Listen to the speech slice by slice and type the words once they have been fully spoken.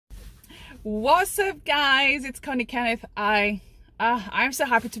What's up, guys? It's Connie Kenneth. I'm so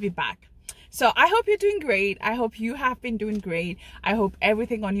happy to be back. So I hope you're doing great. I hope you have been doing great. I hope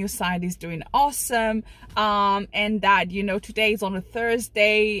everything on your side is doing awesome. And that, today is on a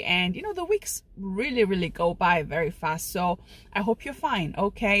Thursday, and the weeks really go by very fast. So I hope you're fine,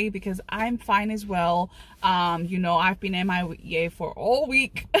 okay? Because I'm fine as well. I've been MIA for all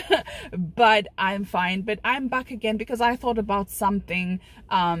week, but I'm fine. But I'm back again because I thought about something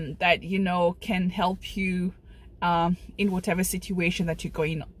that can help you in whatever situation that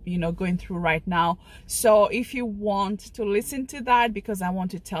you're going through right now. So if you want to listen to that, because I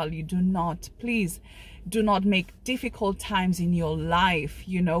want to tell you, please do not make difficult times in your life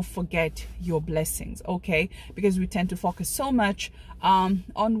forget your blessings, okay? Because we tend to focus so much on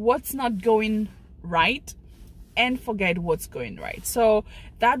what's not going right and forget what's going right. So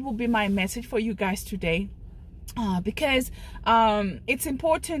that will be my message for you guys today, because it's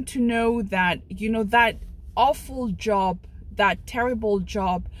important to know that that awful job, that terrible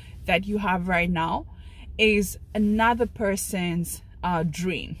job that you have right now is another person's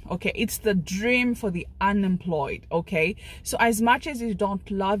dream, okay? It's the dream for the unemployed, okay? So as much as you don't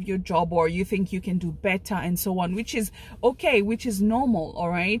love your job, or you think you can do better and so on, which is okay, which is normal, all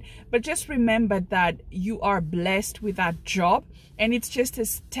right? But just remember that you are blessed with that job, and it's just a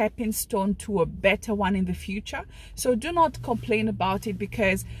stepping stone to a better one in the future. So do not complain about it,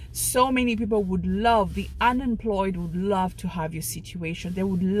 because so many people the unemployed would love to have your situation. They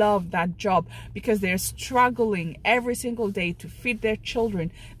would love that job because they're struggling every single day to feed their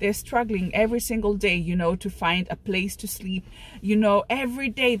children. They're struggling every single day, to find a place to sleep. Every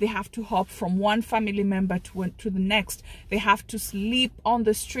day they have to hop from one family member to the next. They have to sleep on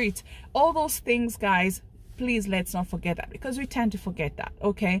the streets. All those things, guys, please, let's not forget that, because we tend to forget that,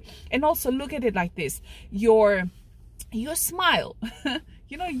 okay? And also look at it like this: your smile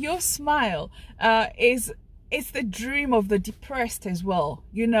your smile is the dream of the depressed as well,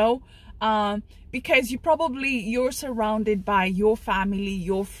 because you're surrounded by your family,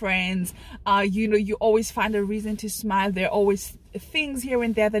 your friends, you always find a reason to smile. There are always things here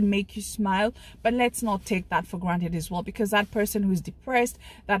and there that make you smile, but let's not take that for granted as well, because that person who's depressed,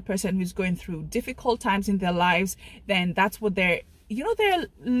 that person who's going through difficult times in their lives, then that's what they're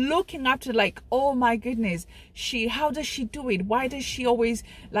looking up to, like, oh my goodness, how does she do it? Why does she always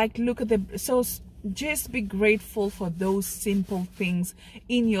look at just be grateful for those simple things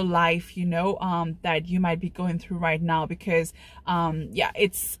in your life, that you might be going through right now, because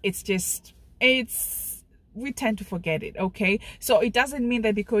we tend to forget it, okay? So it doesn't mean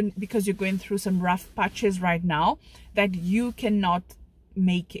that because you're going through some rough patches right now that you cannot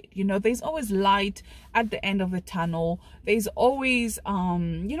make it. There's always light at the end of the tunnel. There's always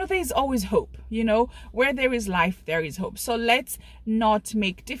there's always hope. Where there is life, there is hope. So let's not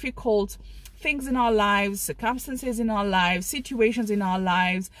make difficult things in our lives, circumstances in our lives, situations in our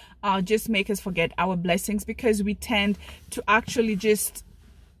lives just make us forget our blessings, because we tend to actually just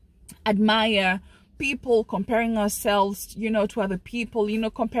admire people, comparing ourselves to other people,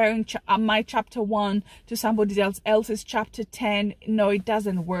 comparing my chapter 1 to somebody else's chapter 10. No, it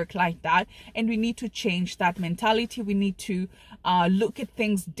doesn't work like that, and we need to change that mentality. We need to look at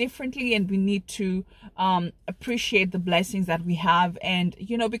things differently, and we need to appreciate the blessings that we have. And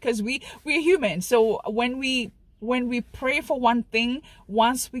because we're human, so when we pray for one thing,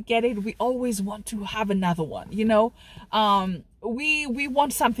 once we get it, we always want to have another one. We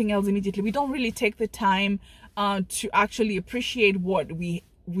want something else immediately. We don't really take the time to actually appreciate what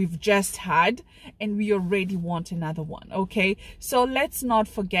we've just had, and we already want another one, okay? So let's not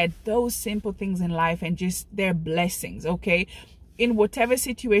forget those simple things in life and just their blessings, okay? In whatever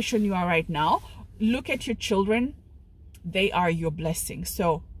situation you are right now, look at your children. They are your blessing.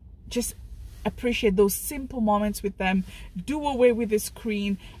 So just appreciate those simple moments with them. Do away with the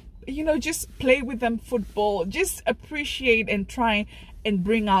screen, just play with them football. Just appreciate and try and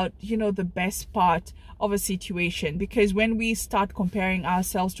bring out the best part of a situation, because when we start comparing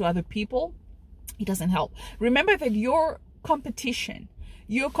ourselves to other people, it doesn't help. Remember that your competition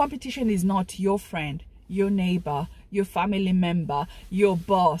is not your friend, your neighbor, your family member, your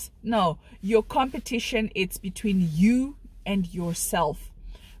boss. No, your competition, it's between you and yourself.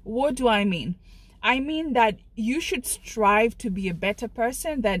 What do I mean? I mean that you should strive to be a better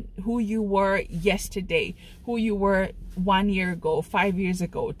person than who you were yesterday, who you were 1 year ago, 5 years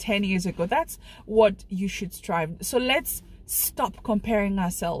ago, 10 years ago. That's what you should strive. So let's stop comparing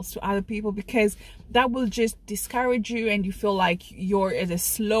ourselves to other people, because that will just discourage you and you feel like you're at a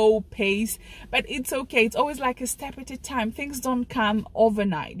slow pace. But it's okay. It's always like a step at a time. Things don't come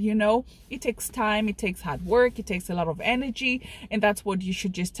overnight, you know. It takes time, it takes hard work, it takes a lot of energy, and that's what you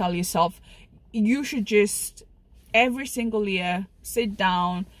should just tell yourself. You should just every single year sit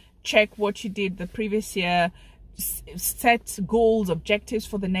down, check what you did the previous year, set goals, objectives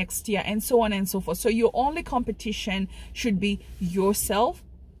for the next year, and so on and so forth. So your only competition should be yourself,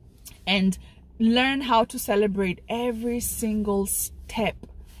 and learn how to celebrate every single step.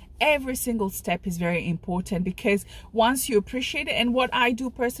 Every single step is very important, because once you appreciate it, and what I do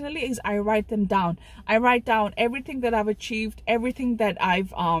personally is I write them down. I write down everything that I've achieved, everything that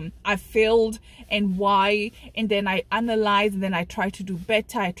I've failed and why, and then I analyze, and then I try to do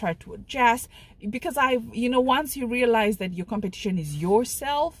better. I try to adjust, because you know, once you realize that your competition is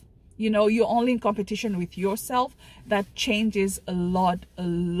yourself, you know, you're only in competition with yourself, that changes a lot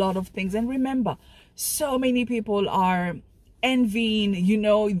of things. And remember, so many people are envying, you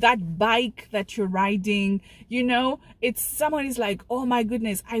know, that bike that you're riding, you know. It's someone is like, oh my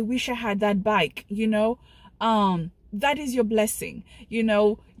goodness, I wish I had that bike, you know. That is your blessing, you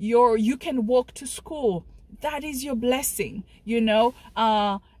know. You can walk to school, that is your blessing, you know.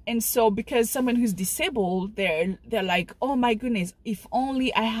 And so because someone who's disabled, they're like, oh my goodness, if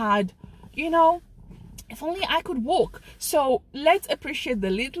only I had, you know, if only I could walk. So let's appreciate the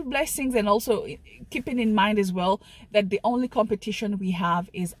little blessings, and also keeping in mind as well that the only competition we have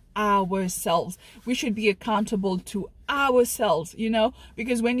is ourselves. We should be accountable to ourselves, you know,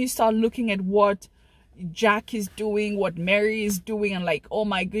 because when you start looking at what Jack is doing, what Mary is doing, and like, oh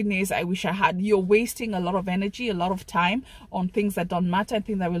my goodness, I wish I had, you're wasting a lot of energy, a lot of time on things that don't matter, and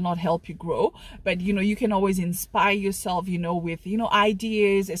things that will not help you grow. But you know, you can always inspire yourself, you know, with, you know,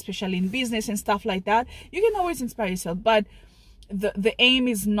 ideas, especially in business and stuff like that. You can always inspire yourself, but the aim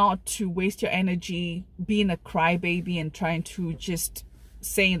is not to waste your energy being a crybaby and trying to just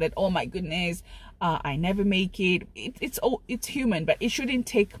saying that, oh my goodness, I never make it. It's human, but it shouldn't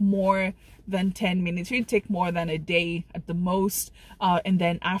take more than 10 minutes. It shouldn't take more than a day at the most, and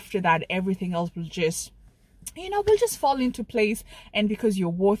then after that, everything else will just, you know, will just fall into place. And because you're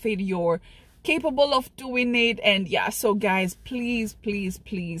worth it, you're capable of doing it. And yeah, so guys, please,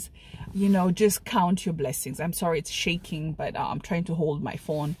 you know, just count your blessings. I'm sorry it's shaking, but I'm trying to hold my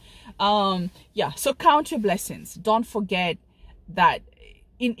phone. Yeah, so count your blessings. Don't forget that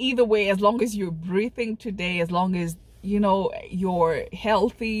in either way, as long as you're breathing today, as long as, you know, you're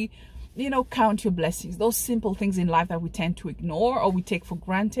healthy, you know, count your blessings. Those simple things in life that we tend to ignore or we take for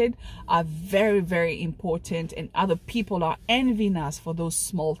granted are very important, and other people are envying us for those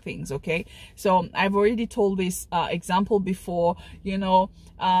small things. Okay, so I've already told this example before, you know,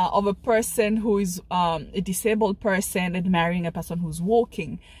 of a person who is a disabled person admiring a person who's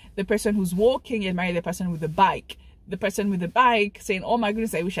walking. The person who's walking admiring the person with the bike. The person with the bike saying, oh my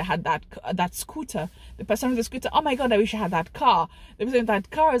goodness, I wish I had that scooter. The person with the scooter, oh my god, I wish I had that car. The person with that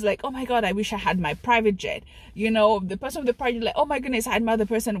car is like, oh my god, I wish I had my private jet. You know, the person with the private jet, like, oh my goodness, I had my other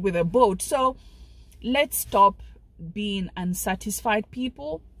person with a boat. So let's stop being unsatisfied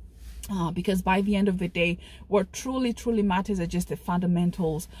people, because by the end of the day, what truly matters are just the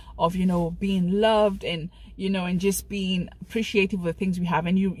fundamentals of, you know, being loved, and, you know, and just being appreciative of the things we have.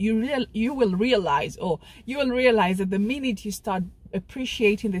 And you will realize that the minute you start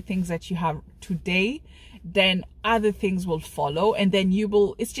appreciating the things that you have today, then other things will follow, and then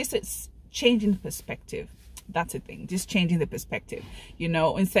it's just a change in perspective. That's the thing, just changing the perspective. You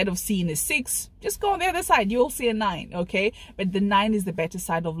know, instead of seeing a 6, just go on the other side, you'll see a 9. Okay, but the 9 is the better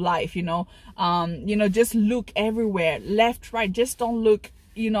side of life. You know, just look everywhere, left, right. Just don't look,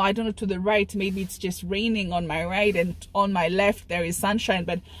 you know, I don't know, to the right, maybe it's just raining on my right, and on my left there is sunshine,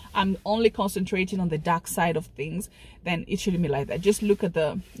 but I'm only concentrating on the dark side of things. Then it shouldn't be like that. Just look at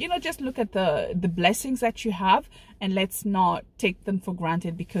the, you know, just look at the blessings that you have, and let's not take them for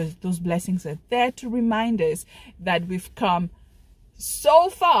granted, because those blessings are there to remind us that we've come so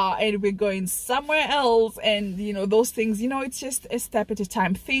far and we're going somewhere else. And, you know, those things, you know, it's just a step at a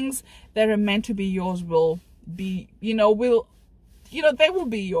time. Things that are meant to be yours will be, you know, they will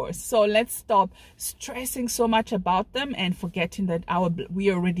be yours. So let's stop stressing so much about them and forgetting that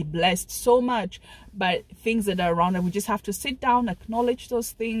we are already blessed so much by things that are around, and we just have to sit down, acknowledge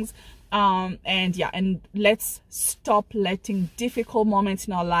those things, and yeah, and let's stop letting difficult moments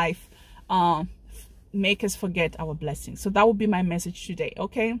in our life make us forget our blessings. So that would be my message today.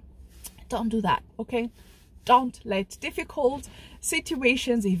 Okay, don't do that. Okay, don't let difficult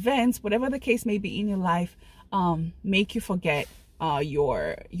situations, events, whatever the case may be in your life, make you forget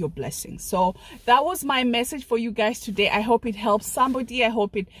your blessings. So that was my message for you guys today. I hope it helps somebody. I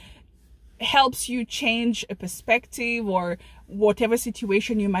hope it helps you change a perspective or whatever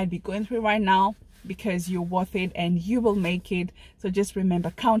situation you might be going through right now, because you're worth it and you will make it. So just remember,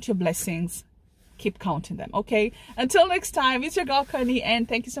 count your blessings, keep counting them. Okay, until next time, it's your girl Connie, and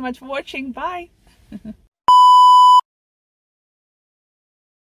thank you so much for watching. Bye.